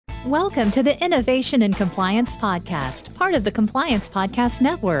Welcome to the Innovation and Compliance Podcast, part of the Compliance Podcast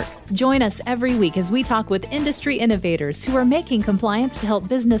Network. Join us every week as we talk with industry innovators who are making compliance to help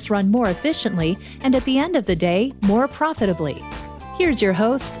business run more efficiently and at the end of the day, more profitably. Here's your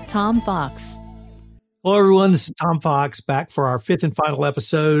host, Tom Fox. Hello, everyone. This is Tom Fox back for our fifth and final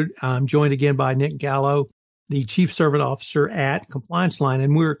episode. I'm joined again by Nick Gallo, the Chief Servant Officer at Compliance Line,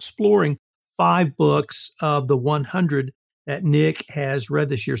 and we're exploring 5 books of the 100 that Nick has read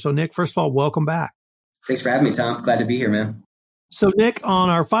this year. So, Nick, first of all, welcome back. Thanks for having me, Tom. Glad to be here, man. So, Nick, on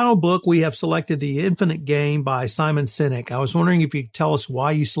our final book, we have selected The Infinite Game by Simon Sinek. I was wondering if you could tell us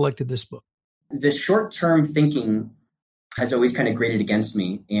why you selected this book. The short-term thinking has always kind of grated against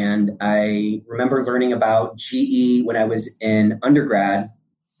me. And I remember learning about GE when I was in undergrad,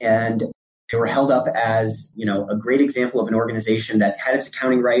 and they were held up as, a great example of an organization that had its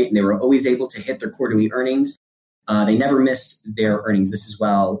accounting right, and they were always able to hit their quarterly earnings. They never missed their earnings. This is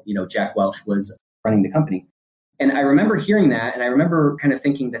while, Jack Welch was running the company. And I remember hearing that, and I remember kind of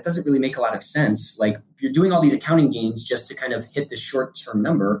thinking that doesn't really make a lot of sense. Like, you're doing all these accounting gains just to kind of hit the short-term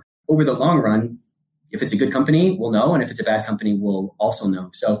number. Over the long run, if it's a good company, we'll know. And if it's a bad company, we'll also know.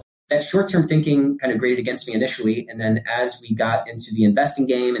 So that short-term thinking kind of grated against me initially. And then as we got into the investing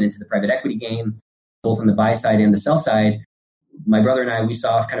game and into the private equity game, both on the buy side and the sell side, my brother and I, we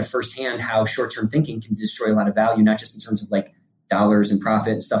saw kind of firsthand how short-term thinking can destroy a lot of value, not just in terms of like dollars and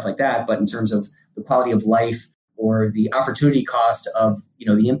profit and stuff like that, but in terms of the quality of life or the opportunity cost of,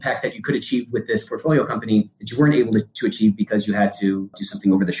 the impact that you could achieve with this portfolio company that you weren't able to achieve because you had to do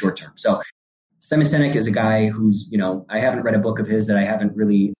something over the short term. So Simon Sinek is a guy who's, I haven't read a book of his that I haven't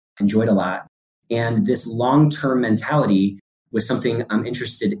really enjoyed a lot. And this long-term mentality was something I'm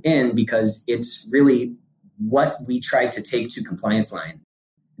interested in because it's really what we tried to take to Compliance Line.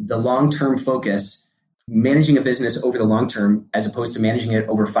 The long-term focus, managing a business over the long term, as opposed to managing it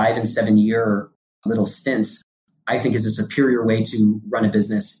over 5 and 7 year little stints, I think is a superior way to run a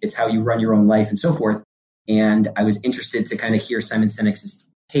business. It's how you run your own life and so forth. And I was interested to kind of hear Simon Sinek's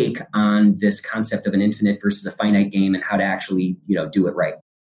take on this concept of an infinite versus a finite game and how to actually, do it right.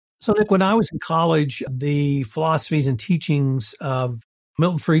 So, Nick, when I was in college, the philosophies and teachings of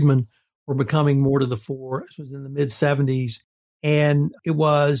Milton Friedman were becoming more to the fore. This was in the mid-'70s. And it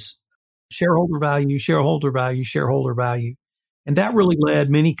was shareholder value, shareholder value, shareholder value. And that really led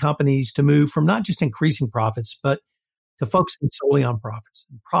many companies to move from not just increasing profits, but to focusing solely on profits,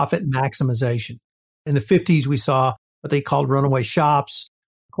 profit maximization. In the 50s, we saw what they called runaway shops,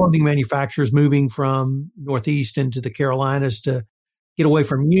 clothing manufacturers moving from Northeast into the Carolinas to get away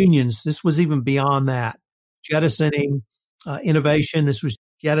from unions. This was even beyond that. Jettisoning innovation. This was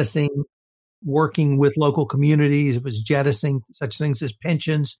jettisoning working with local communities. It was jettisoning such things as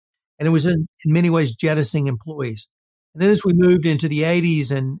pensions. And it was in many ways jettisoning employees. And then as we moved into the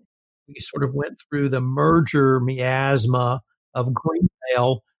 80s and we sort of went through the merger miasma of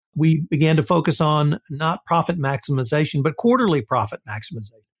Greenvale, we began to focus on not profit maximization, but quarterly profit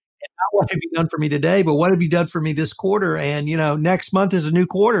maximization. And not what have you done for me today, but what have you done for me this quarter? And, next month is a new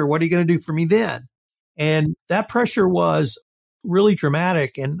quarter. What are you going to do for me then? And that pressure was really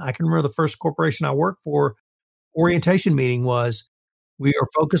dramatic. And I can remember the first corporation I worked for, orientation meeting was, we are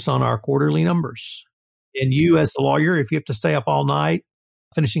focused on our quarterly numbers. And you as the lawyer, if you have to stay up all night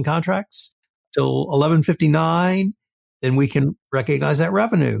finishing contracts till 11:59, then we can recognize that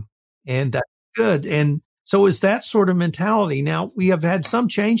revenue. And that's good. And so it's that sort of mentality. Now, we have had some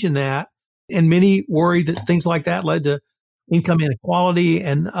change in that, and many worried that things like that led to income inequality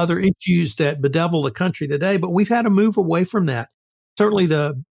and other issues that bedevil the country today. But we've had to move away from that. Certainly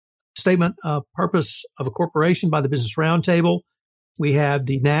the statement of purpose of a corporation by the Business Roundtable. We have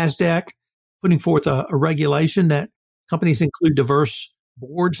the NASDAQ putting forth a regulation that companies include diverse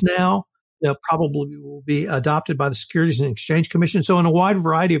boards now. That probably will be adopted by the Securities and Exchange Commission. So in a wide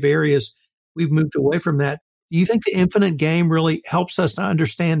variety of areas, we've moved away from that. Do you think the infinite game really helps us to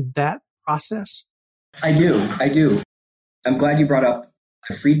understand that process? I do. I'm glad you brought up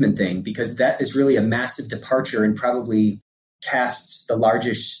the Friedman thing, because that is really a massive departure and probably casts the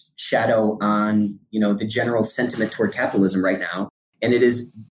largest shadow on, the general sentiment toward capitalism right now. And it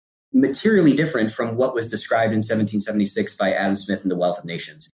is materially different from what was described in 1776 by Adam Smith in The Wealth of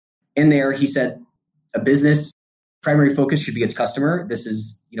Nations. In there, he said a business primary focus should be its customer. This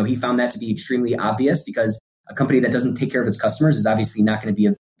is, he found that to be extremely obvious because a company that doesn't take care of its customers is obviously not going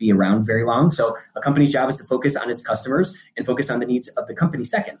to be around very long. So a company's job is to focus on its customers and focus on the needs of the company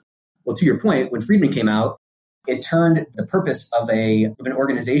second. Well, to your point, when Friedman came out, it turned the purpose of an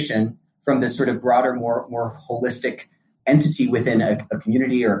organization from this sort of broader, more holistic entity within a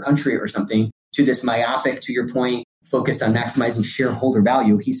community or a country or something to this myopic, to your point, focused on maximizing shareholder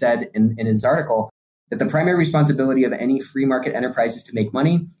value. He said in his article that the primary responsibility of any free market enterprise is to make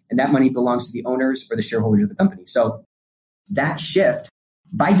money, and that money belongs to the owners or the shareholders of the company. So that shift,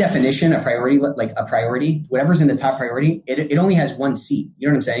 by definition, a priority, whatever's in the top priority, it only has one seat. You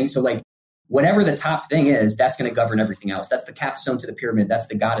know what I'm saying? So like whatever the top thing is, that's going to govern everything else. That's the capstone to the pyramid. That's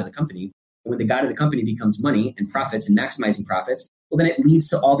the god of the company. And when the god of the company becomes money and profits and maximizing profits, well, then it leads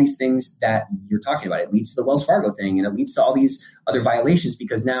to all these things that you're talking about. It leads to the Wells Fargo thing, and it leads to all these other violations,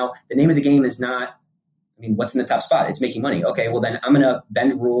 because now the name of the game is not, what's in the top spot? It's making money. Okay, well, then I'm going to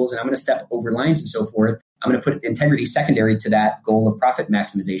bend rules and I'm going to step over lines and so forth. I'm going to put integrity secondary to that goal of profit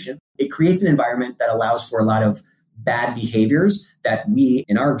maximization. It creates an environment that allows for a lot of bad behaviors that we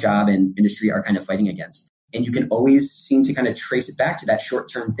in our job and industry are kind of fighting against. And you can always seem to kind of trace it back to that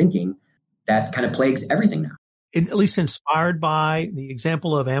short-term thinking that kind of plagues everything now. At least inspired by the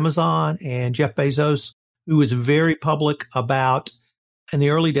example of Amazon and Jeff Bezos, who was very public about in the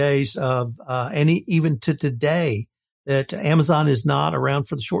early days of, and even to today, that Amazon is not around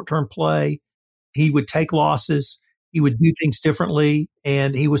for the short-term play. He would take losses. He would do things differently,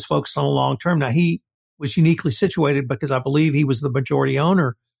 and he was focused on the long term. Now, he was uniquely situated because I believe he was the majority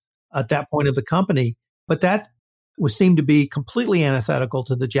owner at that point of the company, but that seemed to be completely antithetical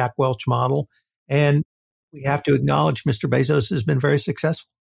to the Jack Welch model. And we have to acknowledge Mr. Bezos has been very successful.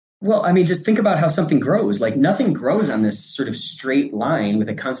 Well, just think about how something grows. Like nothing grows on this sort of straight line with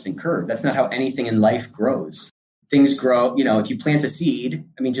a constant curve. That's not how anything in life grows. Things grow, if you plant a seed,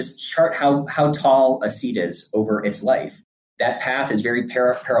 just chart how tall a seed is over its life. That path is very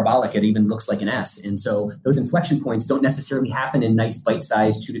parabolic. It even looks like an S. And so those inflection points don't necessarily happen in nice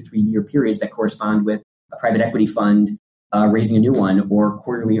bite-sized 2 to 3 year periods that correspond with a private equity fund raising a new one, or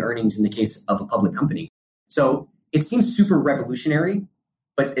quarterly earnings in the case of a public company. So it seems super revolutionary,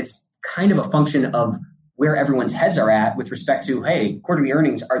 but it's kind of a function of where everyone's heads are at with respect to, hey, quarterly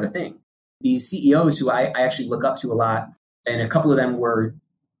earnings are the thing. These CEOs who I actually look up to a lot, and a couple of them were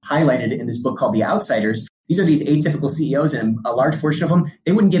highlighted in this book called The Outsiders. These are these atypical CEOs, and a large portion of them,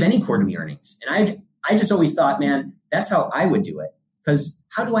 they wouldn't give any quarterly earnings. And I just always thought, man, that's how I would do it. Because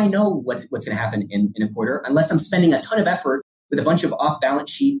how do I know what's going to happen in a quarter unless I'm spending a ton of effort with a bunch of off-balance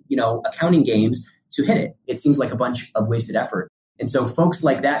sheet, accounting games to hit it? It seems like a bunch of wasted effort. And so folks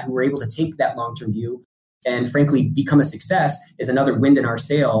like that who were able to take that long-term view and frankly become a success is another wind in our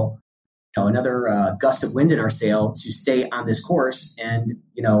sail, another gust of wind in our sail to stay on this course and,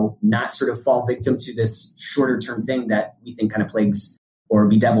 not sort of fall victim to this shorter term thing that we think kind of plagues or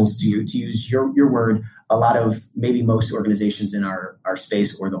bedevils, to use your word, a lot of maybe most organizations in our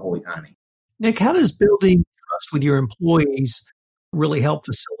space or the whole economy. Nick, how does building trust with your employees really help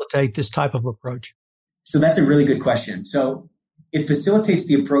facilitate this type of approach? So that's a really good question. So it facilitates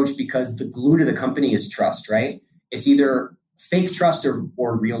the approach because the glue to the company is trust, right? It's either fake trust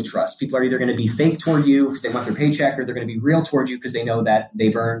or real trust. People are either going to be fake toward you because they want their paycheck, or they're going to be real toward you because they know that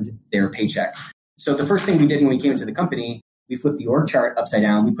they've earned their paycheck. So the first thing we did when we came into the company, we flipped the org chart upside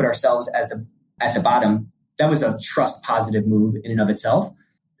down. We put ourselves at the bottom. That was a trust positive move in and of itself.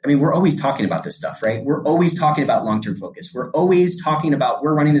 We're always talking about this stuff, right? We're always talking about long-term focus. We're always talking about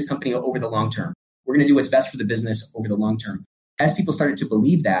we're running this company over the long term. We're going to do what's best for the business over the long term. As people started to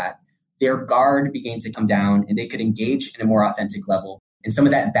believe that, their guard began to come down and they could engage in a more authentic level. And some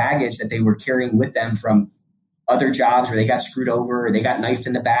of that baggage that they were carrying with them from other jobs where they got screwed over, or they got knifed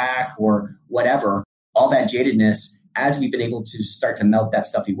in the back or whatever, all that jadedness, as we've been able to start to melt that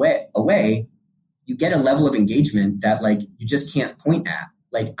stuff away, you get a level of engagement that you just can't point at.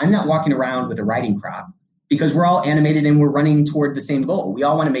 I'm not walking around with a riding crop because we're all animated and we're running toward the same goal. We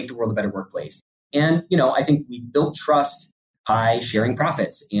all want to make the world a better workplace. And, I think we built trust by sharing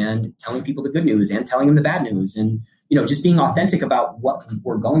profits and telling people the good news and telling them the bad news and, just being authentic about what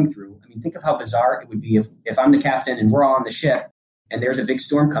we're going through. Think of how bizarre it would be if I'm the captain and we're all on the ship and there's a big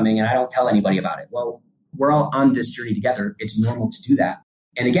storm coming and I don't tell anybody about it. Well, we're all on this journey together. It's normal to do that.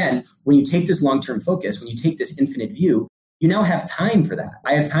 And again, when you take this long-term focus, when you take this infinite view, you now have time for that.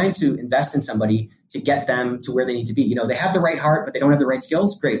 I have time to invest in somebody to get them to where they need to be. They have the right heart, but they don't have the right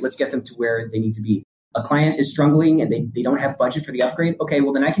skills. Great. Let's get them to where they need to be. A client is struggling and they don't have budget for the upgrade. Okay,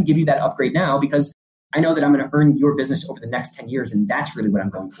 well, then I can give you that upgrade now because I know that I'm going to earn your business over the next 10 years. And that's really what I'm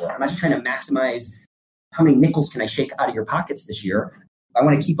going for. I'm not just trying to maximize how many nickels can I shake out of your pockets this year. I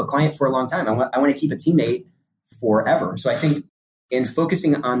want to keep a client for a long time. I want to keep a teammate forever. So I think in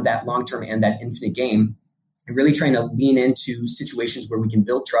focusing on that long-term and that infinite game, and really trying to lean into situations where we can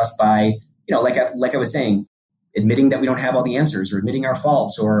build trust by, like I was saying, admitting that we don't have all the answers or admitting our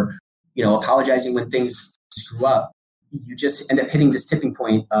faults or, apologizing when things screw up. You just end up hitting this tipping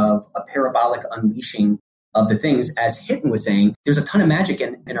point of a parabolic unleashing of the things, as Hinton was saying, there's a ton of magic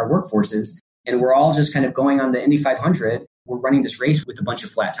in our workforces, and we're all just kind of going on the Indy 500. We're running this race with a bunch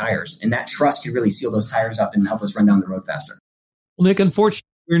of flat tires, and that trust can really seal those tires up and help us run down the road faster. Well, Nick, unfortunately,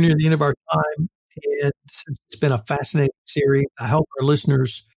 we're near the end of our time, and it's been a fascinating series. I hope our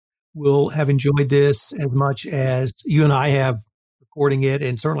listeners will have enjoyed this as much as you and I have recording it,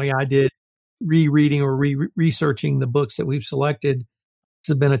 and certainly I did rereading or researching the books that we've selected. This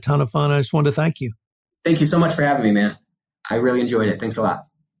has been a ton of fun. I just wanted to thank you. Thank you so much for having me, man. I really enjoyed it. Thanks a lot.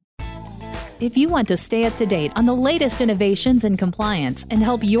 If you want to stay up to date on the latest innovations in compliance and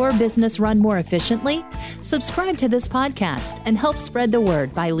help your business run more efficiently, subscribe to this podcast and help spread the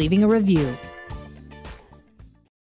word by leaving a review.